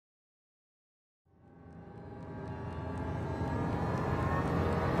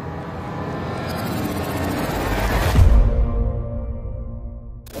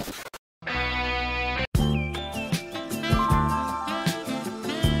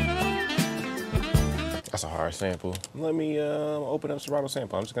That's a hard sample. Let me open up Serato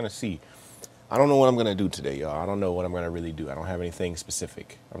sample. I'm just gonna see. I don't know what I'm gonna do today, y'all. I don't know what I'm gonna really do. I don't have anything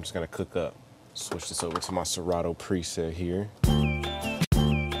specific. I'm just gonna cook up. Switch this over to my Serato preset here.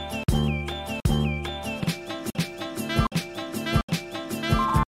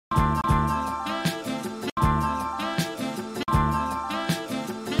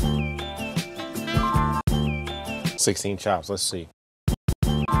 16 chops, let's see.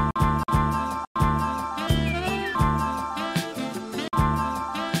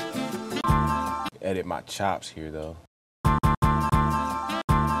 Edit my chops here though.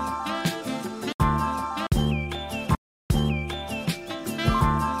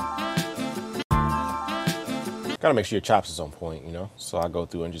 Gotta make sure your chops is on point, you know? So I go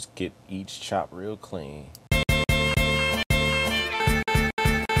through and just get each chop real clean.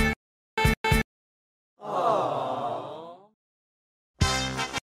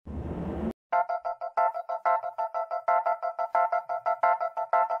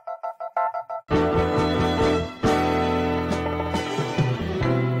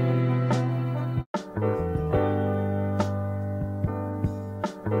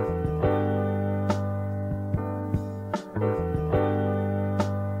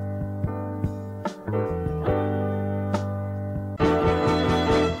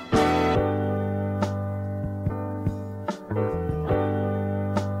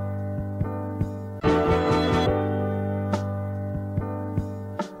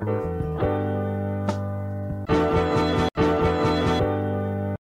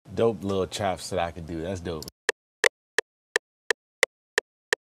 Dope little chops that I could do. That's dope.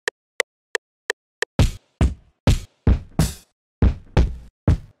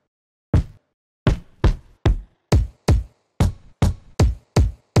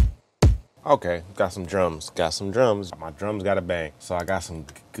 Okay, got some drums. Got some drums. My drums got a bang. So I got some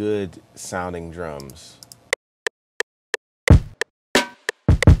good sounding drums.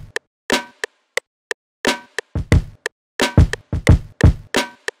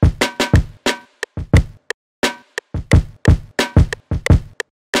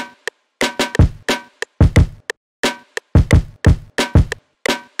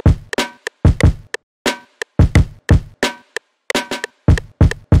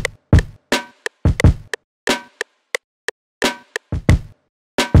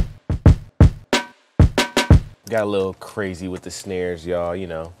 Got a little crazy with the snares, y'all, you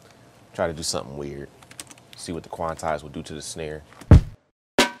know. Try to do something weird. See what the quantize will do to the snare.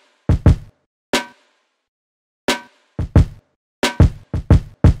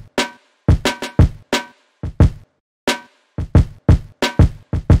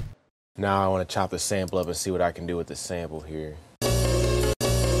 Now I want to chop the sample up and see what I can do with the sample here.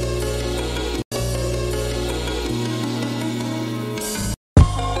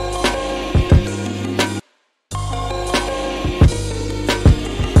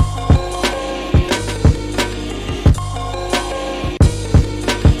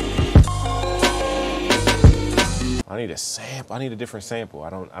 I need a sample. I need a different sample. I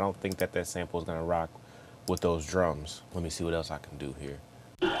don't think that sample is gonna rock with those drums. Let me see what else I can do here.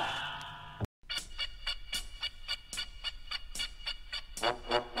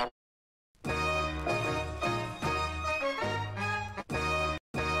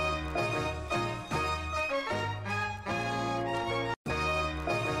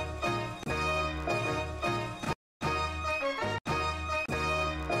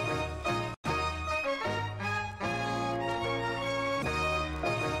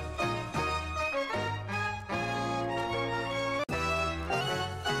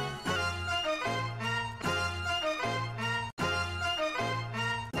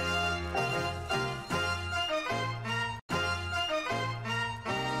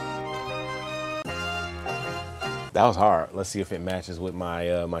 That was hard. Let's see if it matches with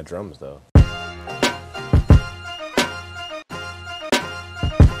my my drums though.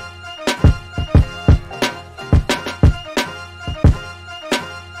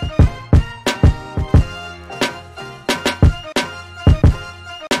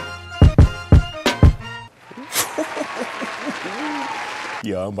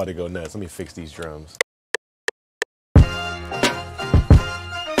 Yo, I'm about to go nuts. Let me fix these drums.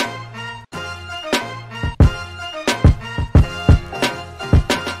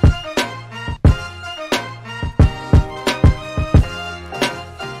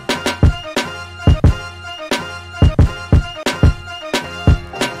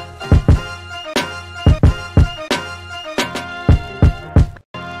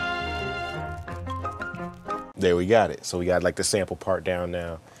 There, we got it. So we got like the sample part down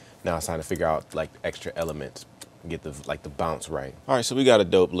now. Now it's time to figure out like extra elements. get the bounce right. All right, so we got a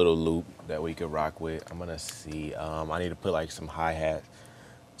dope little loop that we could rock with. I'm gonna see. I need to put like some hi-hat,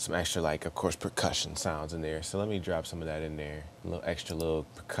 some extra like, of course, percussion sounds in there. So let me drop some of that in there. A little extra little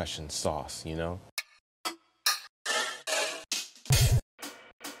percussion sauce, you know?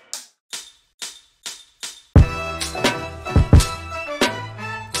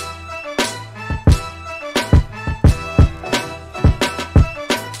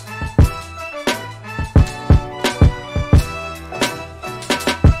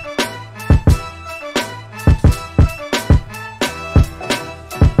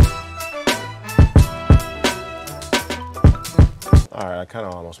 All right, I kind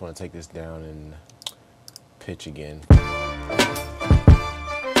of almost want to take this down and pitch again.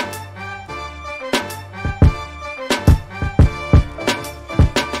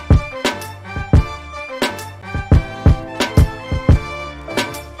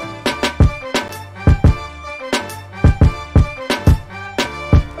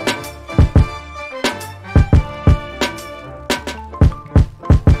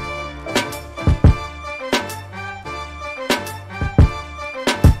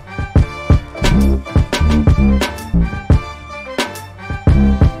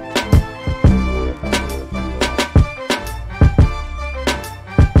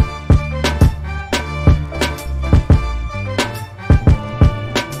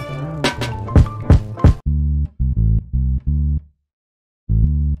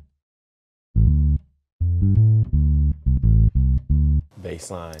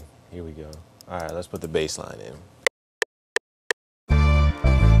 Bass line, here we go. All right, let's put the bass line in.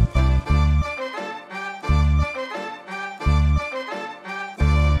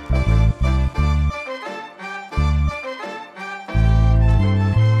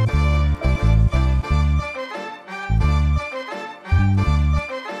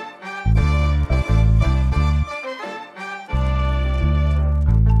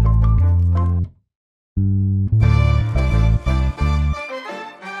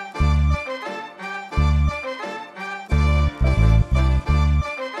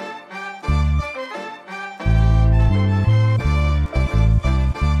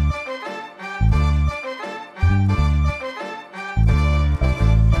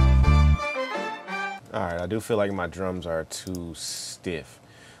 All right, I do feel like my drums are too stiff.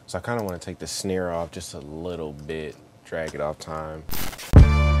 So I kind of want to take the snare off just a little bit, drag it off time.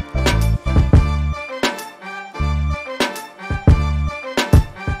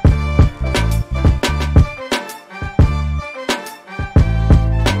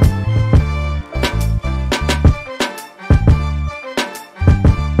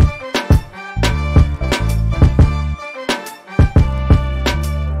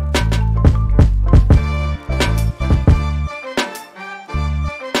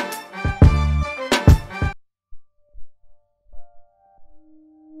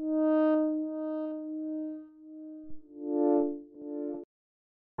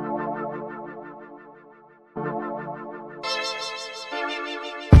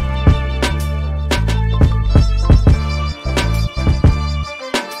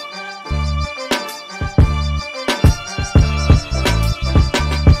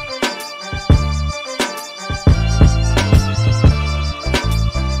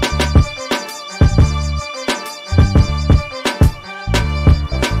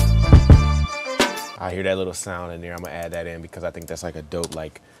 I hear that little sound in there. I'm gonna add that in because I think that's like a dope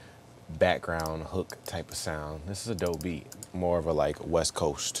like background hook type of sound. This is a dope beat, more of a like West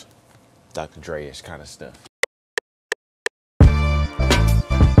Coast, Dr. Dre-ish kind of stuff.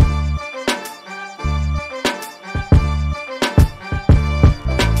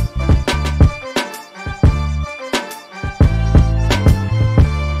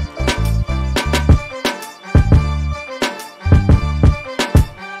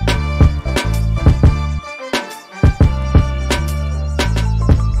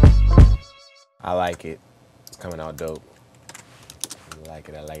 I like it. It's coming out dope. I like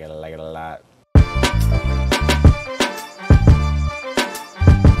it, I like it, I like it a lot.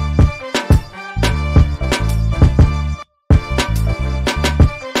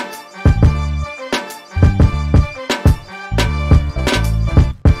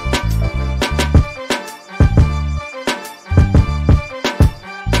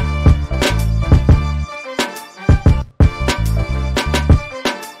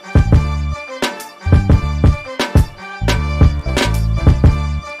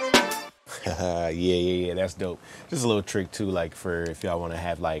 Yeah, that's dope. Just a little trick too, like for if y'all want to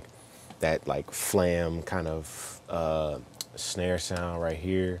have like that like flam kind of snare sound right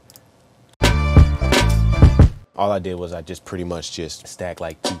here. all I did was I just pretty much just stacked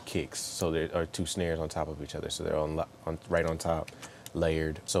like 2 kicks, so there are 2 snares on top of each other, so they're right on top,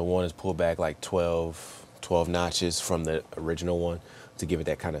 layered. So one is pulled back like 12 notches from the original one to give it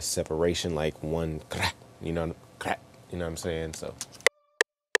that kind of separation, like one crack, you know what I'm saying? So.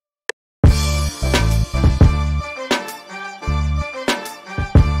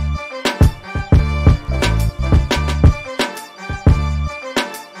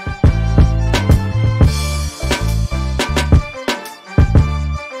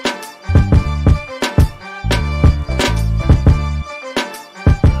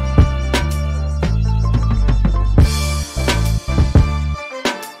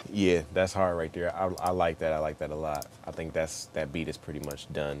 Yeah, that's hard right there. I like that. I like that a lot. I think that beat is pretty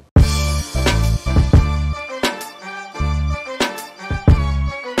much done.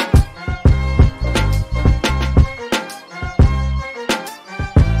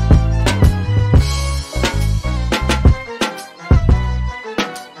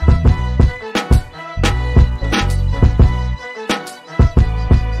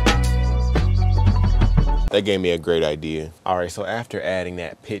 That gave me a great idea. All right, so after adding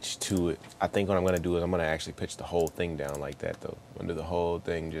that pitch to it, I think what I'm gonna do is I'm gonna actually pitch the whole thing down like that though. I'm gonna do the whole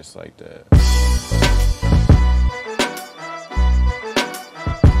thing just like that.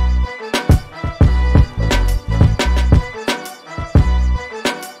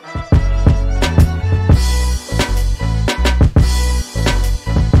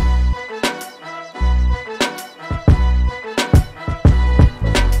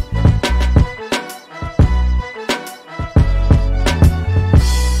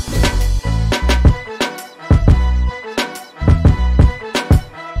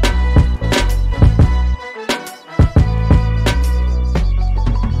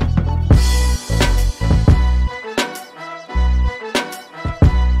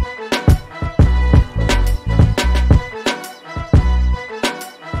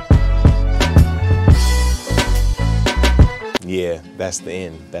 Yeah, that's the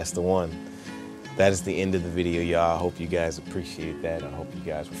end. That's the one. That is the end of the video, y'all. I hope you guys appreciate that. I hope you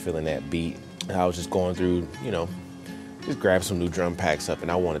guys were feeling that beat. I was just going through, you know, just grab some new drum packs up, and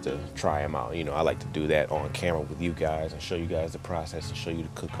I wanted to try them out. You know, I like to do that on camera with you guys and show you guys the process and show you the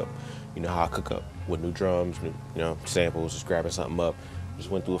cook up. You know how I cook up with new drums, new, you know, samples, just grabbing something up. Just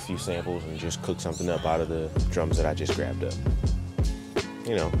went through a few samples and just cooked something up out of the drums that I just grabbed up.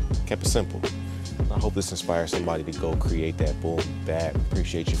 You know, kept it simple. I hope this inspires somebody to go create that boom bap.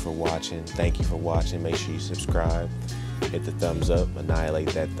 Appreciate you for watching. Thank you for watching. Make sure you subscribe. Hit the thumbs up. Annihilate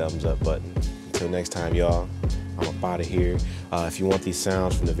that thumbs up button. Until next time, y'all, I'm up out of here. If you want these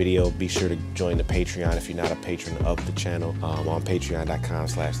sounds from the video, be sure to join the Patreon if you're not a patron of the channel. On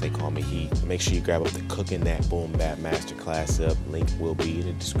patreon.com/TheycallmeHeat. Make sure you grab up the Cooking That Boom Bap Masterclass up. Link will be in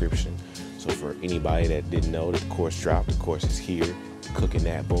the description. So for anybody that didn't know that the course dropped, the course is here. Cooking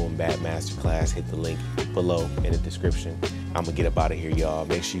That Boom Bap Masterclass. Hit the link below in the description. I'm gonna get up out of here, y'all.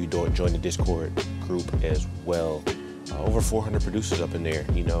 Make sure you join the Discord group as well. Over 400 producers up in there,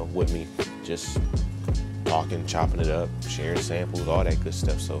 you know, with me, just talking, chopping it up, sharing samples, all that good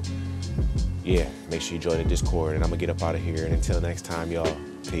stuff. So yeah, make sure you join the Discord, and I'm gonna get up out of here. And until next time, y'all,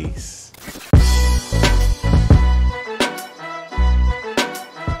 peace.